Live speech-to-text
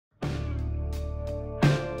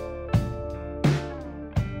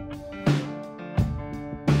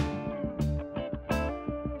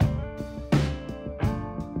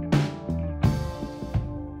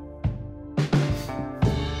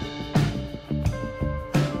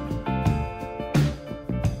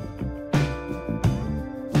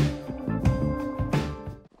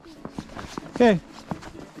Okay.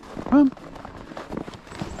 Come on.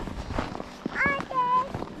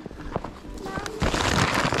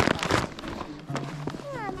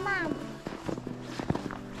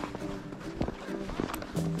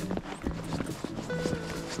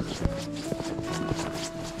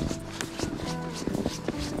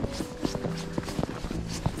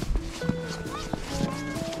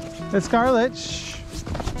 It's Scarlett. Shh.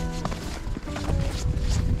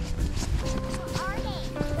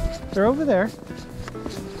 They're over there.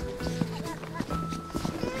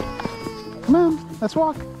 Come on, let's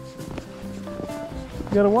walk. You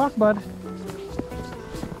gotta walk, bud.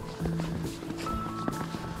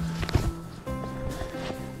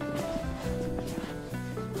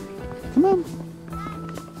 Come on.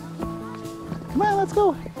 Come on, let's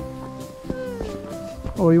go.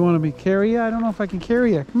 Oh, you want me to carry you? I don't know if I can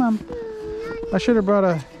carry you. Come on. I should have brought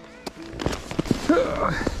a...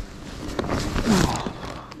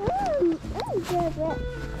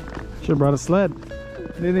 Should have brought a sled.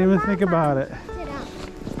 Didn't even think about it.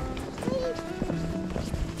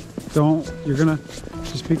 Don't. You're gonna...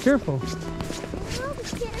 Just be careful.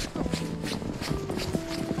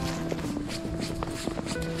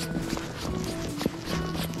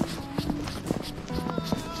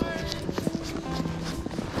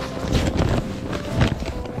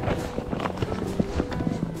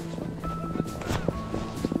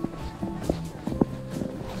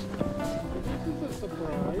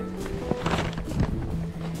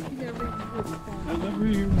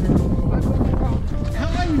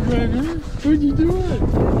 Hi, Renner. What you doing?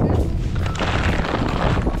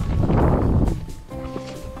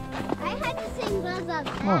 I had the same gloves on.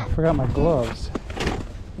 Oh, I forgot my gloves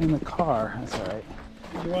in the car. That's all right.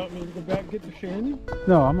 You want me to go back and get the Shannon?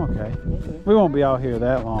 No, I'm okay. Okay. We won't be out here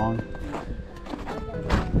that long.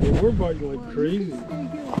 Well, we're biting like crazy.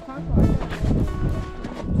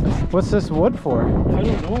 What's this wood for? I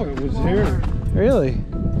don't know. It was here. Really?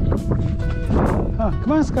 Oh,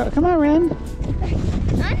 come on, Scott. Come on, Ren.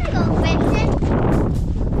 I'm gonna go fishing.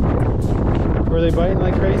 Were they biting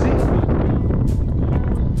like crazy?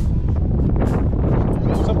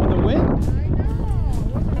 What's up with the wind?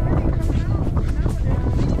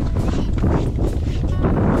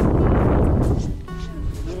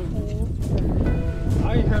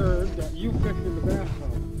 I heard that you fish in the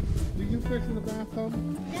bathtub. Do you fish in the bathtub?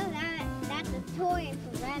 No, that's a toy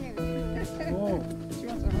for Renner. Oh. She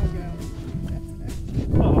wants a hug out.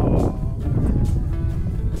 Oh.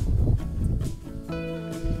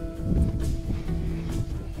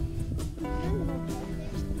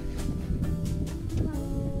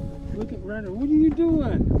 Look at Renner. What are you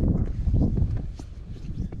doing?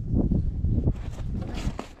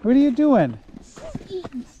 What are you doing?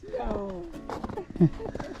 No.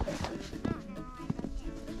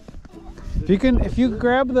 If you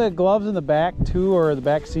grab the gloves in the back too, or the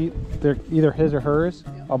back seat, they're either his or hers.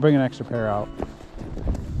 I'll bring an extra pair out.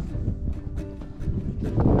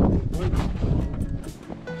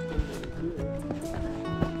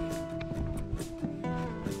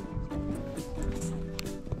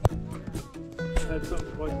 Had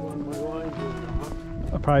something like one of my lines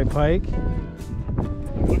with Probably pike.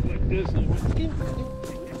 looked like this. And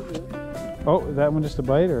Oh, is that one just a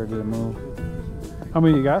bite or did it move? How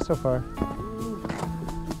many you got so far?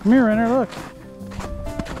 Come here, Renner, look.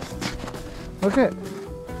 Look at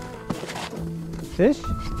fish.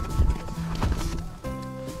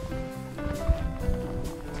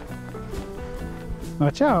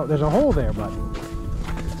 Watch out, there's a hole there, buddy.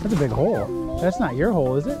 That's a big hole. That's not your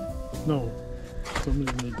hole, is it? no.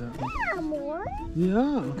 Somebody made that one. Yeah, more.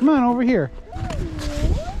 Yeah. Come on over here.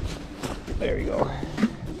 There you go.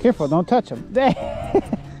 Careful, don't touch him.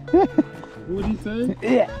 What did he say?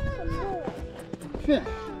 Yeah. Fish.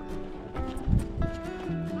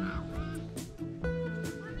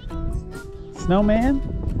 Snowman?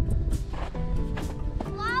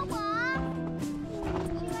 Wawa.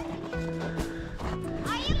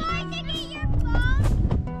 Are you going to get your phone?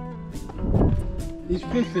 He's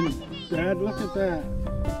fishing. Dad, look at that.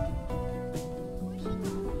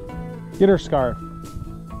 Get her scarf.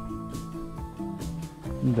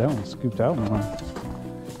 That one scooped out more.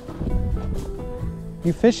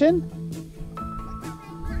 You fishing?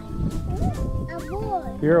 A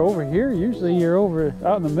boy. You're over here. Usually you're over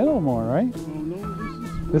out in the middle more, right? Oh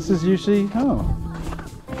no, This is usually, oh.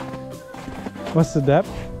 What's the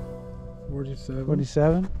depth? 47.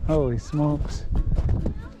 47? Holy smokes.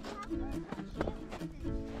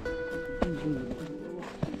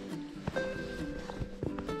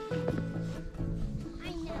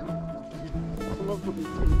 I know.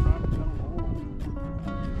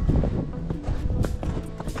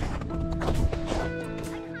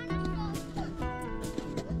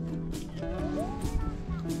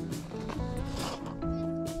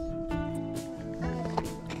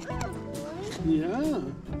 Yeah.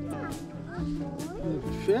 There's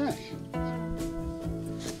a fish.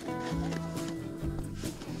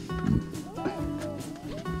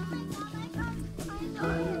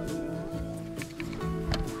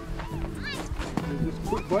 They just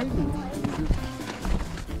quit biting.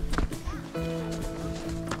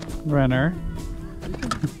 Renner,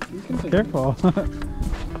 You can take careful.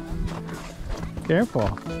 Careful.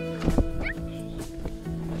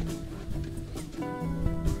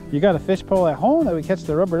 You got a fish pole at home that we catch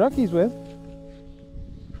the rubber duckies with.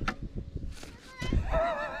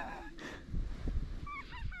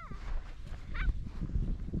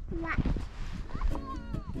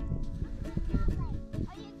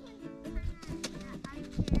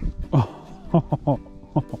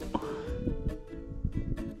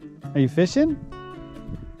 Are you fishing?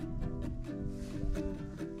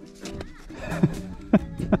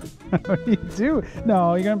 What do you do?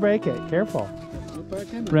 No, you're gonna break it. Careful. Put it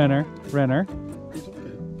back in there. Renner, Renner. It's okay.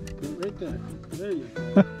 Put it right there. There you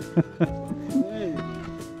go. There you go.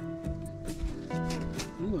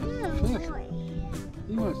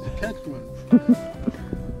 He wants to catch one.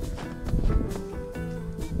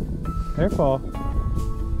 Careful.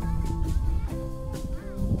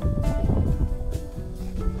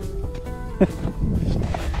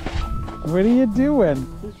 What are you doing?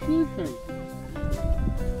 He's fishing.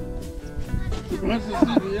 He wants to see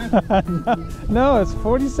the end. No, it's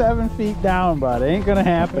 47 feet down, bud. It ain't gonna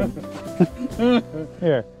happen.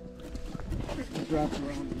 Here. Drops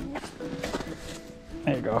around.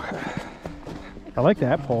 There you go. I like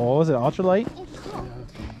that pole. Is it ultralight? It's cool.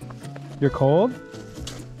 You're cold?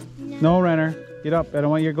 No, Renner. Get up. I don't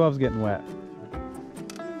want your gloves getting wet.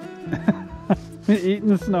 Eating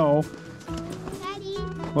the snow. Daddy.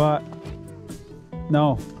 What?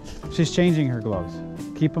 No. She's changing her gloves.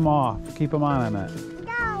 Keep them off. Keep them on, I meant.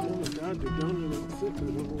 No. Oh my God, they're down in that thick. I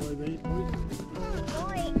don't know why they ain't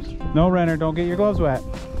biting. No, Renner. Don't get your gloves wet.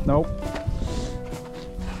 Nope.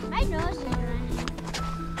 My nose is running.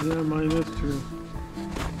 Yeah, mine is too.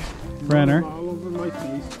 Renner. All over my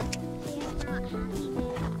face. Yeah, I'm not happy.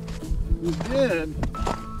 You did.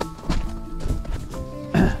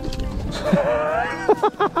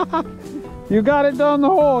 You got it down the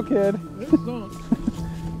hole, kid. It's done.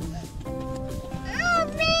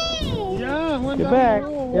 Oh, me! Yeah, it went Get down back. the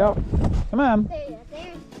hole. Yep. Come on. There's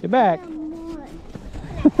Get back. more.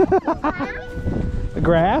 A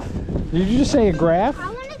graph? Did you just say a graph?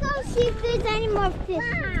 I want to go see if there's any more fish.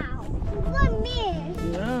 Wow. Look, me.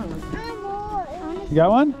 Yeah. You got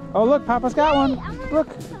one? Oh, look. Papa's got one. Look.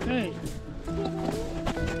 Hey,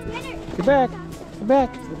 Get back. Get back.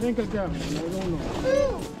 I think I got one. I don't know.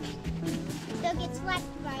 They'll get swept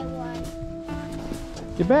by one.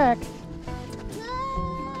 Get back.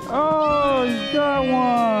 Oh, you got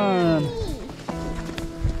one.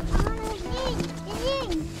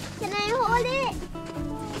 Can I hold it?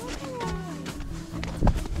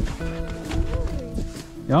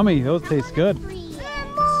 Yummy. Those taste good. Can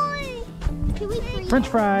we freeze? French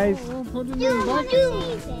fries. Oh, put it in Dude, the bucket.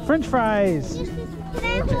 dude. French fries. Can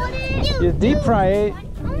I hold it? You deep fry it. I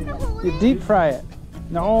want to hold You it. deep fry it.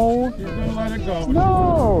 No. You're gonna let it go.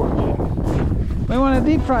 No. We want to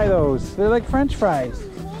deep fry those. They're like French fries.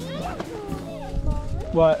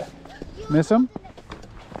 What? Miss them?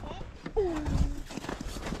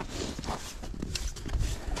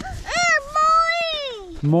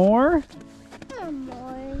 More?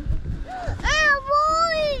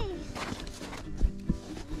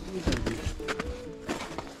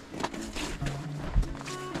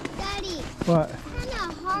 Daddy, What? it's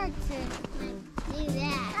kind of hard to do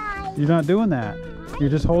that. You're not doing that. You're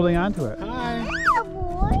just holding on to it. Hi.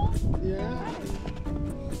 Boy. Yeah.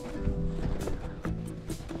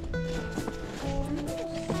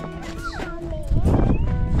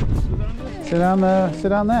 Sit on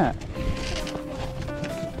that.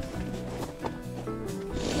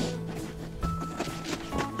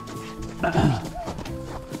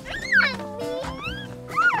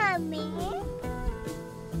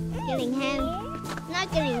 Getting heavy. It's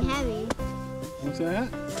not getting heavy. What's that?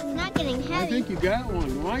 It's not getting I heavy. think you got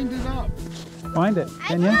one. Wind it up. Wind it. I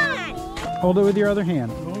Can you? got. Hold it with your other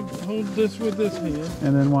hand Hold this with this hand.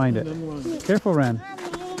 and then wind And it. then wind it. Careful, Ren.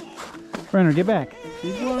 Renner, get back.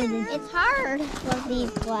 Keep winding. It's hard with these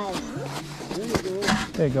gloves. There you go.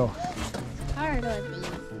 There you go. It's hard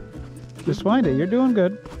with these. Just wind it. You're doing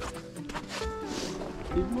good.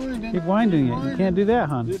 Keep winding. Keep winding it. You can't do that,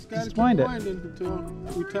 hon. Just gotta Just keep wind it. winding until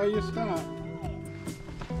we tell you stop.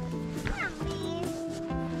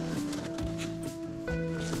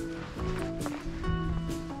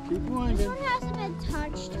 Keep winding. This one hasn't been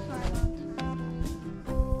touched for a long time.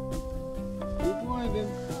 Keep winding.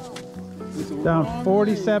 It's a Down long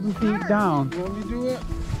 47 feet down. way. Want me to do it?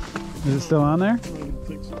 Is it still on there? I can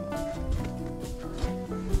fix it.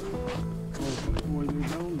 Oh, boy, you're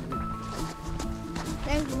down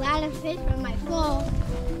there. There's a lot of fish on my pole.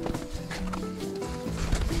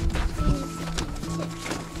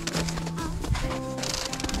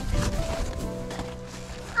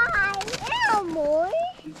 I am, boy.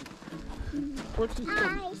 What's this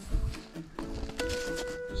thing?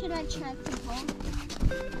 Should I check the pole?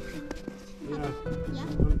 Yeah. Yeah.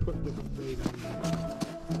 I'm gonna put different bait on there.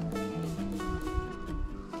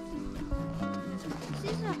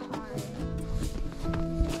 This is a hard.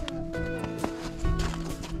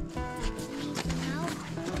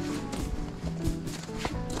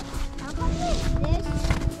 How come this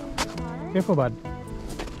hard? Careful, bud.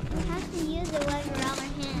 You have to use it with your other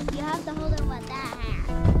hand. You have to hold it with that hand.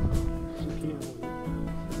 You can't hold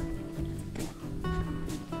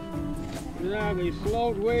it. Yeah, they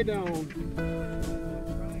slowed way down.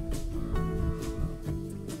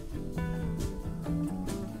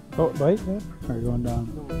 Oh, bite? Yeah. Or going down?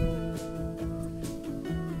 No.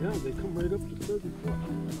 Yeah, they come right up to 30 foot.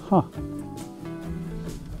 Huh.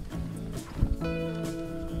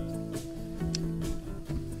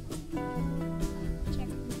 Check.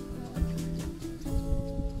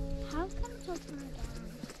 How come so far down?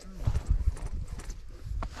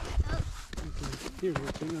 Here,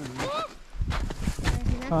 what's in there?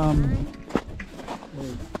 There's nothing Um, on.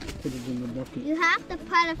 Oh, put it in the bucket. You have to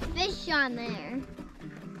put a fish on there.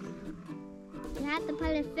 You have to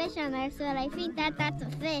put a fish on there, so I think that that's a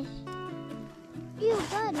fish. Ew,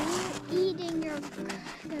 bud, you're eating your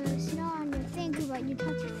the snow on your finger, but you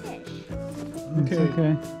touch a fish. It's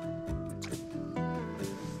okay.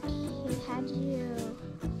 Had you?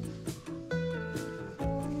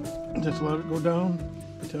 Just let it go down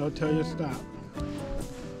until I tell you stop.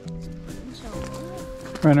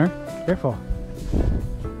 Renner, careful. How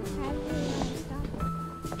do you stop it?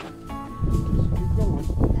 Keep going.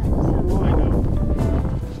 That was Line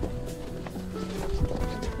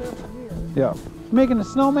up. Yeah. Making a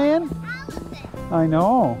snowman? Allison. I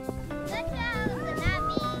know. Look at Allison, not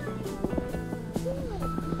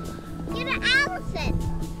me. You're the Allison.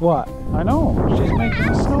 What? I know. She's making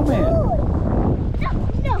a snowman.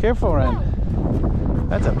 No, Careful, Ren.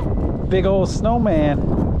 That's a big old snowman.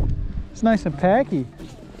 It's nice and tacky.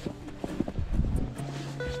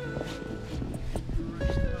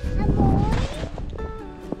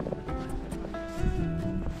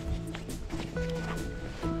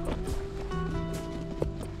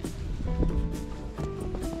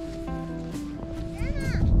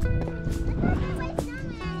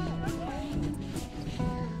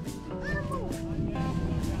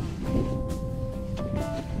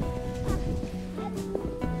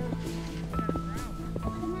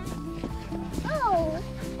 Oh,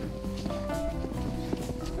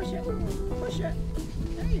 Push it. Push it.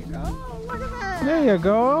 There you go. Look at that. There you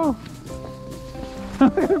go.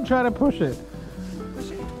 Look at him try to push it.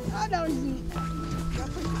 Push it. Oh, no, he's Go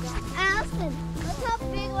push it down. Allison, look how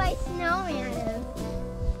big my snowman is.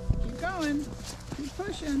 Keep going. Keep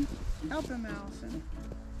pushing. Help him, Allison.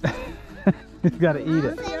 He's got to eat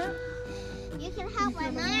it. Allison, you can help my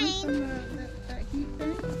From mine. that heat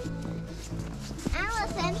thing.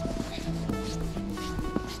 Allison.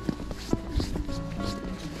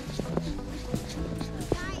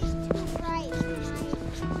 Sky is too bright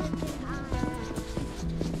for my limited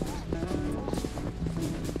eyes.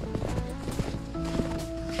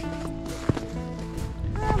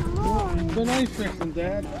 It's been ice fixing,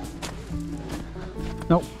 Dad.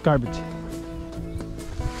 Nope, garbage.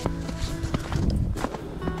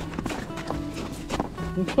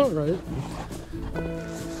 It's all right.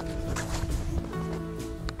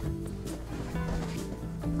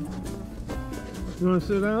 You want to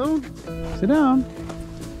sit down? Sit down.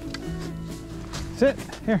 Sit.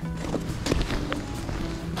 Here.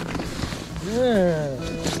 Yeah.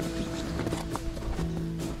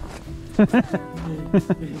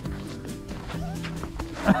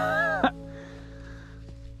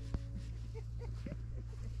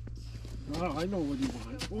 Oh, I know what you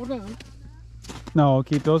want. Hold on. No,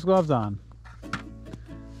 keep those gloves on.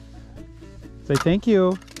 Say thank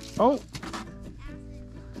you. Oh.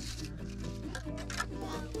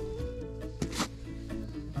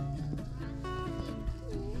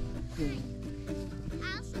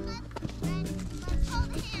 Allison, let's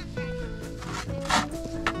hold hands.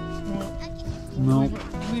 Okay. No.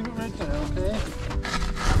 Leave it right there, okay?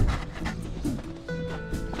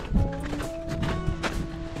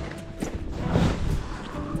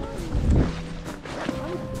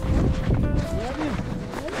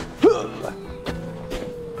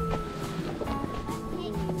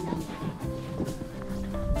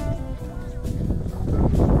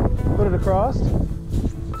 across?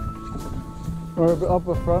 Or up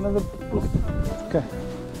in front of the... Okay.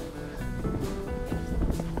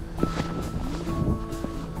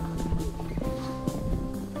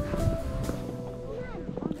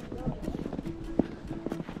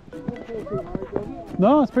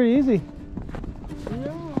 No, it's pretty easy.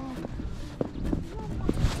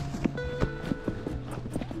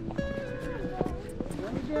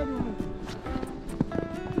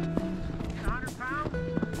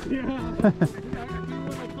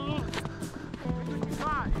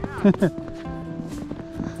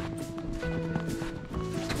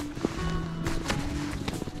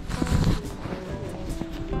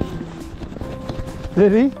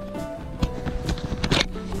 Did he?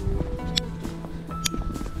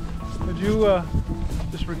 Would you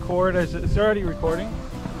just record as it's already recording?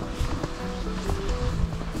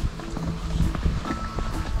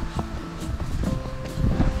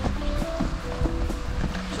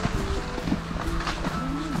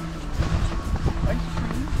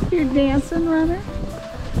 You're dancing, Renner?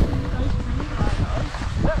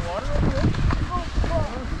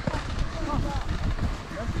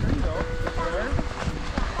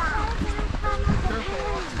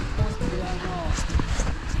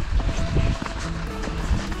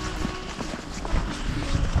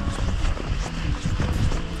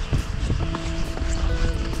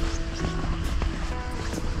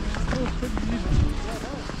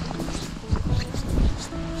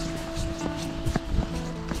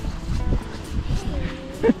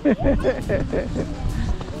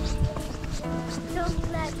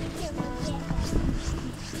 Don't let him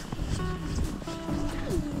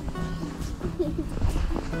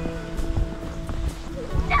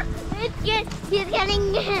get he's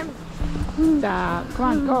getting him. Stop. Come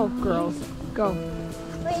on, go, girls. Go.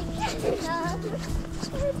 Wait, no.